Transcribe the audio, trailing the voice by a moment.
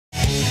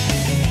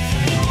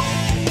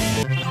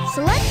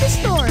Select the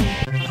story.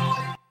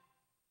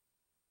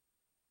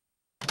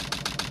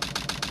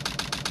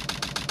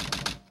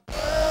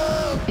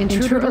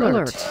 Intruder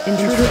alert.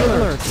 Intruder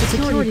alert.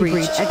 Security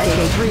breach at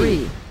gate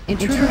 3.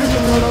 Intruder has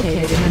been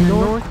located in the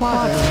north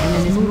quadrant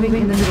and is moving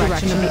in the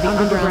direction of the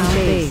underground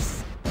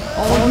base.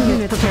 All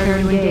units prepare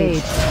to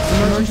engage.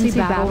 Emergency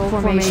battle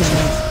formations.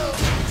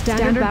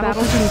 Standard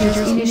battle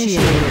procedures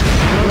initiated.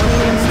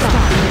 Locate and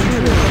stop the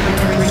intruder from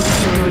entering the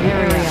security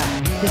area.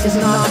 This is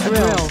not a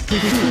drill.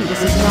 Repeat,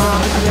 this is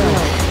not a drill.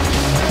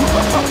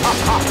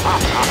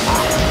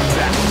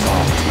 That was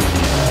all.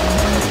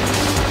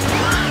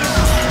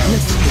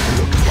 Let's take a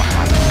look at what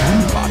my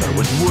grandfather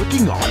was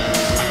working on. A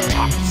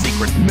top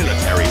secret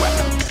military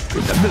weapon.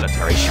 When the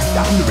military shut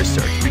down the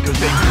research because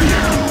they feared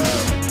you.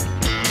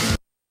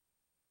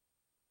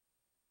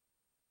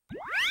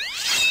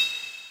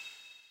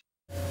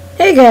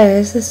 Hey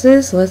guys, this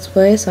is Let's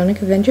Play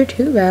Sonic Adventure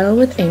 2 Battle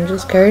with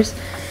Angel's Curse,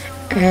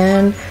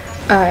 and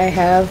I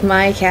have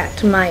my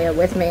cat Maya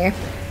with me.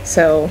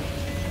 So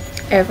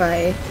if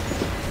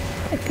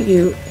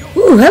you,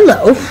 ooh,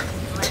 hello,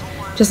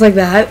 just like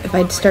that, if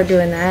I start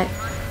doing that,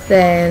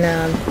 then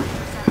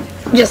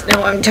just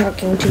know I'm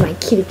talking to my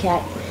kitty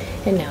cat,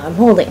 and now I'm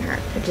holding her,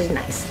 which is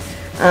nice.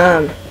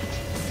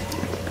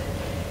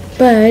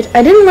 But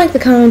I didn't like the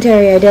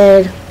commentary I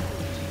did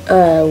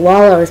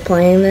while I was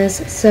playing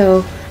this,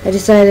 so I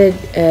decided,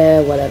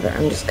 whatever,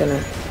 I'm just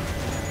gonna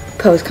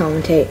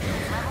post-commentate.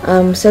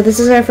 So this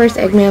is our first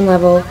Eggman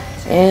level,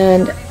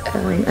 and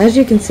as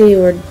you can see,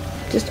 we're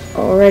just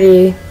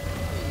already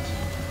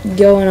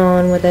going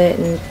on with it,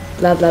 and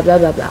blah blah blah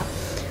blah blah.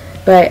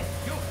 But,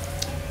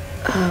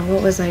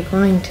 what was I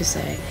going to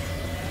say?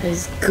 I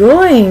was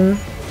going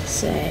to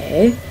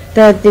say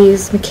that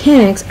these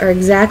mechanics are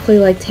exactly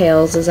like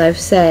Tails, as I've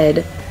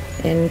said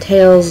in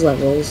Tails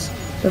levels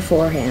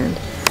beforehand.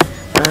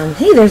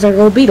 Hey, there's our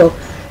gold beetle.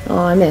 Oh,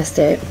 I missed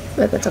it,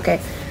 but that's okay.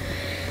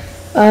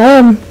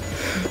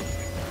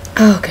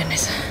 Oh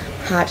goodness,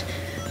 hot.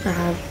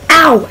 Ow,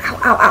 ow, ow,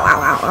 ow,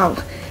 ow, ow, ow.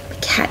 The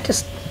cat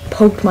just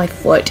poked my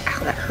foot. Ow,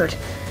 that hurt.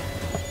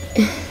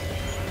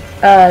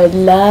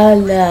 La,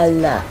 la,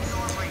 la.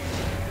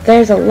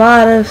 There's a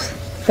lot of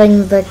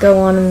things that go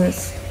on in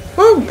this.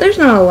 Well, there's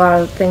not a lot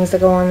of things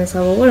that go on in this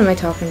level. What am I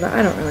talking about?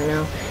 I don't really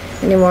know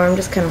anymore. I'm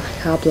just kind of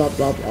like, oh, blah,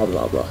 blah, blah,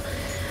 blah, blah.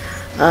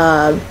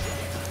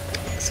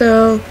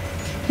 So,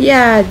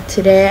 yeah,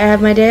 today I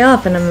have my day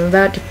off, and I'm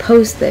about to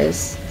post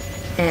this,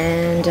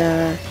 and,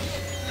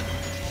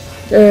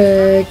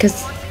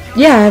 cause,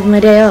 yeah, I have my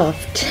day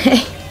off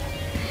today.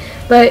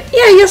 But,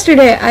 yeah,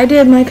 yesterday I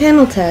did my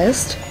panel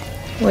test,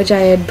 which I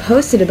had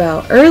posted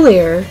about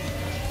earlier,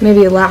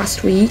 maybe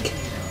last week.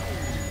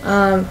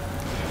 Yeah,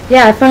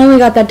 I finally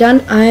got that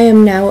done. I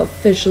am now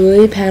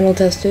officially panel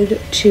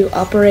tested to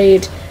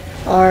operate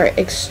our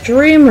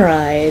extreme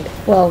ride,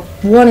 well,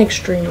 one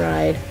extreme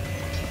ride,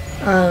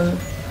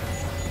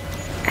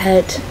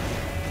 at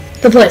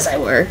the place I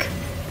work,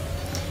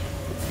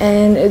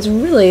 and it's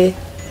really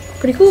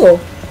pretty cool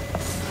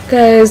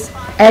because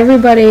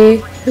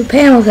everybody who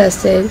panel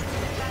tested,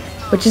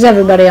 which is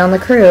everybody on the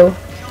crew,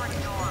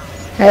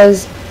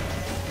 has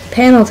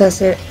panel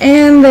tested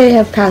and they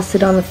have passed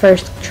it on the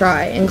first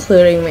try,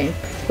 including me,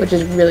 which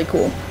is really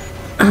cool.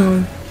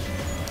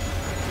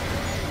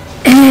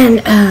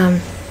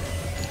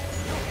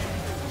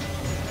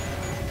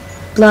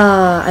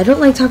 Blah, I don't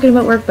like talking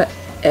about work, but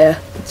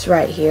it's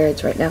right here,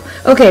 it's right now.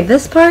 Okay,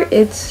 this part,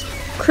 it's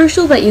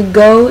crucial that you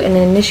go and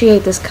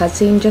initiate this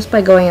cutscene just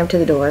by going up to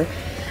the door,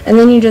 and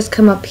then you just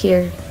come up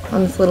here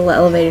on this little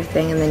elevator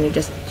thing, and then you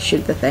just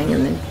shoot the thing,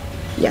 and then,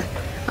 yeah.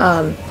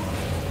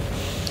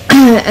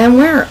 And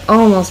we're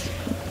almost,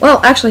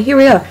 well, actually, here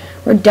we are.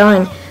 We're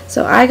done.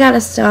 So I gotta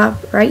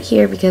stop right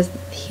here because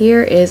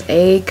here is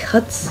a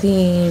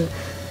cutscene.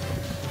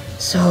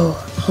 So,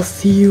 I'll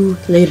see you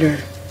later.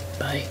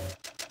 Bye.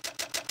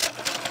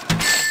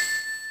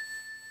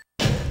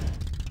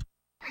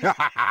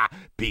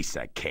 Piece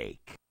of cake.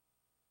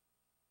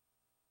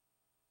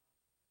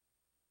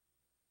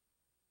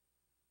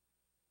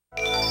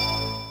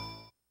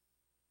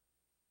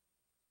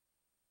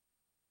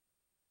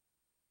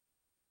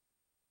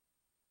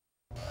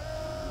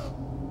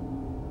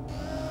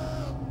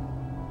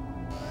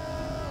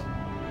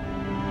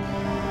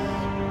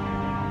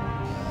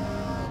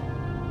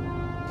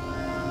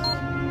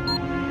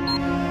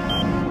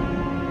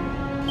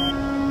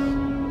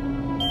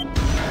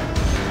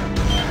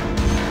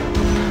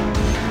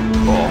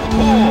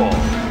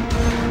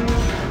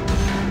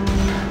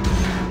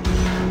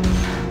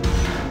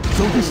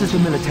 So this is the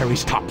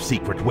military's top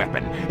secret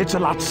weapon. It's a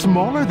lot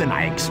smaller than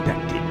I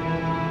expected.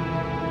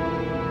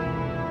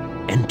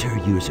 Enter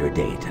user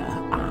data.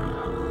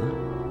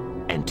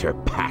 Enter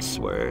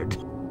password.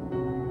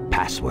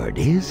 Password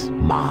is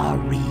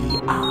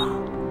Maria.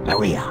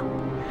 Maria.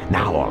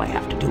 Now all I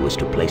have to do is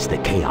to place the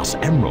Chaos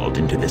Emerald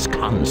into this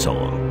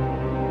console.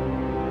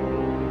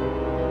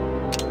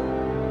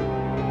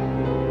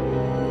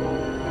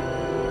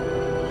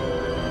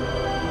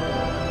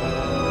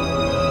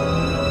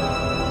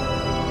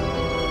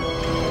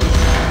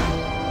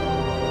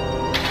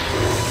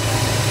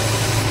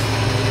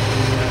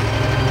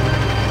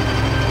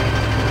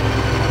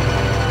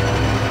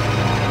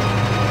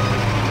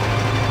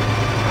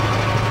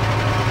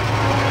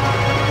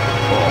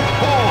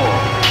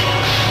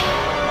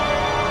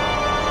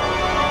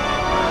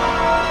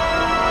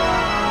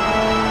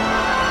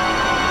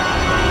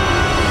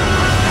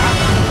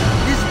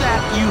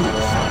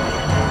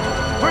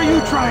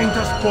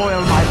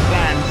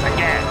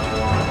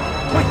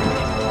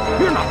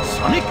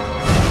 Sonic?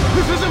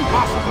 This is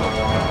impossible!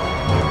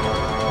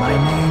 My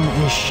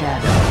name is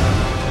Shadow.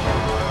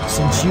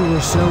 Since you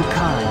were so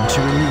kind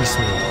to release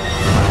me,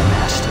 my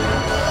master,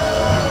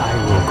 I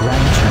will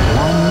grant you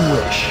one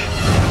wish.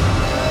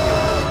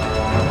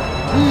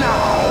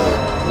 Now,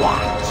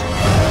 what?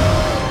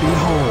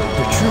 Behold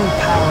the true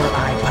power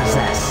I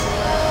possess.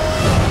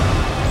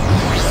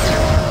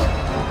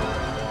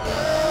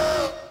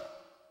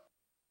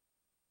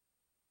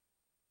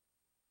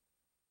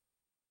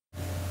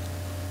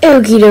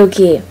 Okie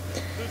dokie.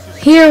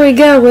 Here we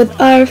go with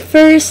our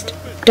first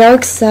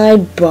Dark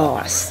Side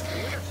boss,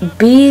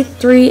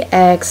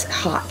 B3X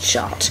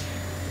Hotshot.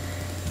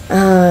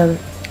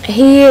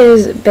 He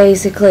is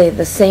basically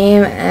the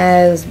same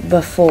as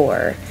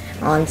before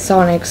on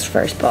Sonic's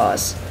first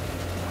boss.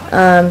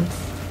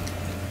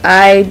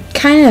 I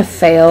kind of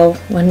fail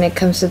when it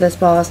comes to this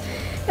boss.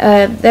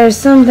 There's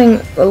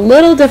something a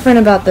little different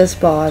about this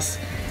boss,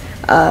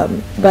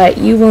 but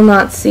you will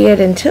not see it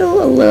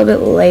until a little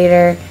bit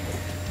later.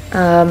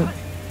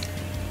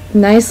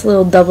 Nice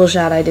little double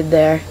shot I did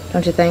there,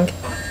 don't you think?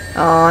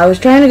 Oh, I was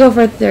trying to go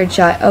for a third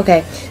shot.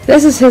 Okay,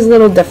 this is his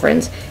little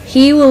difference.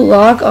 He will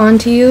lock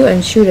onto you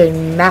and shoot a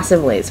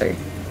massive laser.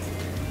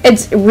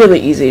 It's really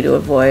easy to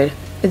avoid.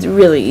 It's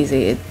really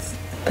easy. It's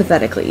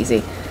pathetically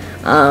easy.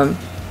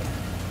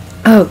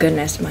 Oh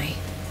goodness, my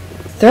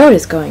throat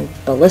is going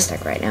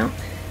ballistic right now.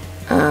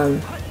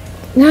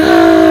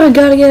 No, I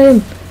gotta get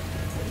him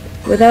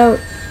without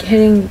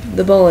hitting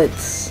the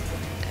bullets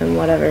and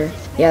whatever.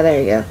 Yeah, there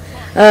you go.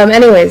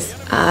 Anyways,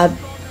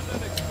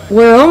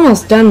 we're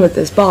almost done with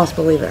this boss,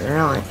 believe it or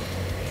not.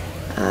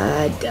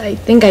 I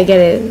think I get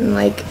it in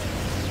like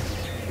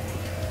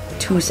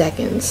 2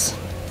 seconds,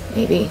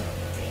 maybe.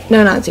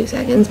 No, not 2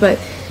 seconds, but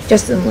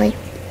just in like...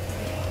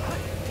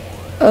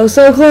 Oh,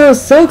 so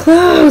close, so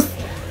close,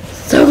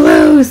 so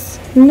close,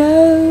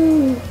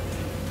 no.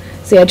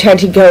 See, I tried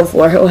to go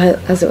for it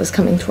as it was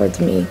coming towards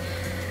me.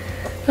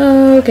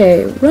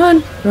 Okay,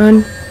 run,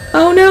 run.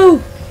 Oh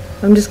no!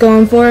 I'm just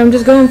going for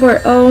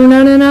it, Oh,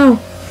 no, no, no.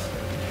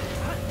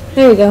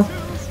 There you go.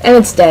 And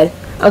it's dead.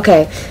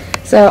 Okay,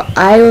 so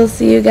I will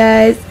see you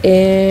guys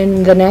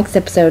in the next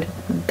episode.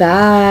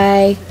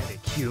 Bye.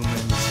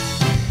 Humans.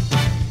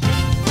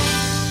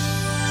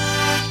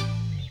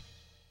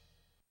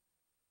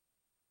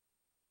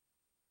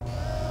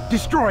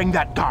 Destroying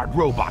that guard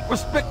robot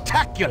was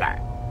spectacular!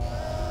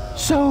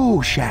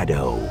 So,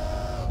 Shadow,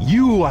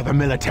 you are the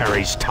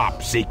military's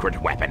top secret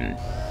weapon.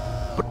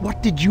 But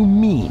what did you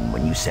mean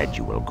when you said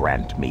you will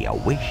grant me a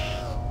wish?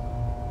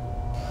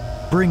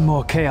 Bring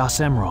more Chaos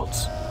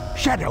Emeralds.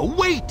 Shadow,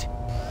 wait!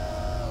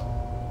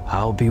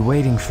 I'll be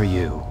waiting for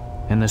you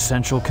in the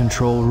central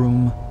control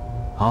room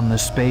on the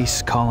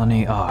Space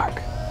Colony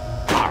Ark.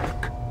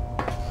 Ark?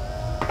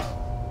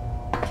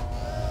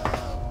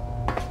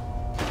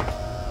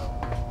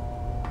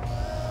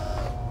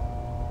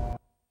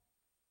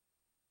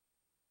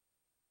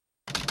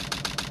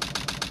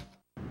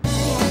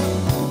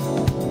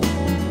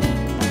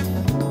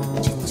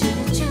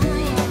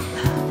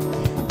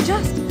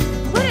 Just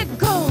let it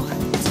go.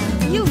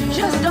 You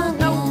just don't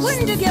know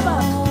when to give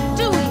up,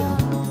 do you?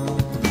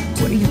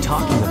 What are you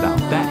talking about?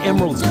 That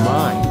emerald's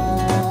mine.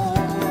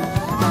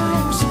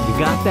 You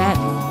got that?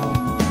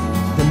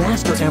 The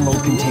Master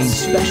Emerald contains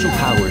special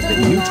powers that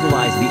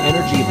neutralize the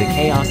energy of the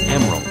Chaos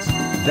Emeralds.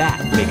 That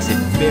makes it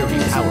very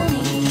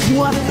powerful.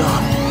 What the?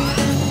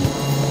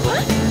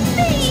 What?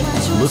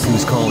 Thief? Look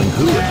who's calling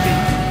who a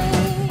thief.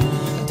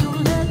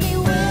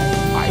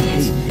 I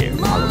came here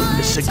following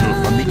the signal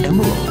from the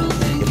Emerald.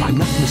 If I'm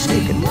not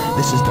mistaken,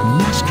 this is the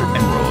Master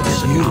Emerald,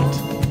 is it not?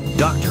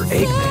 Dr.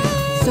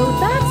 Eggman. So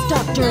that's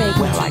Dr. Eggman.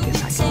 Well, I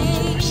guess I can use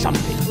it for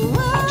something.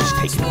 I'll just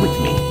take it with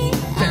me.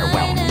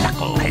 Farewell,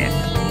 Knucklehead.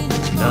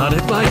 Not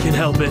if I can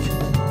help it.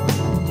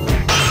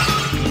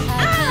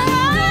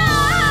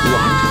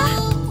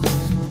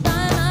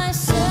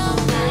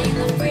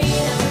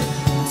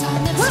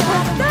 What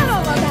was that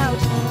all about?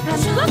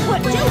 And look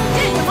what you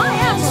did to my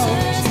emerald.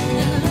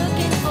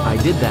 I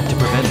did that to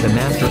prevent the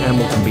Master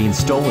Emerald from being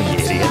stolen, you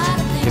idiot.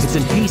 If it's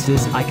in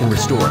pieces, I can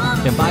restore it.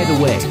 And by the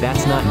way,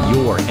 that's not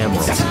your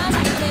emerald. Doesn't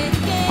matter.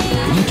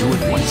 I'll into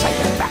it once I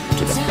get back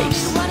to the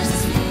base.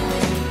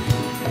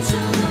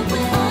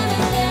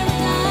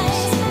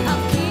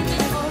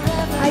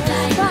 I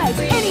despise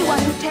anyone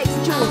who takes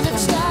jewels from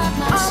me.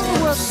 Our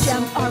work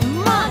gems are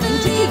mine to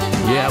keep.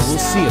 Yeah, we'll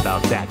see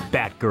about that,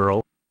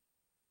 Batgirl.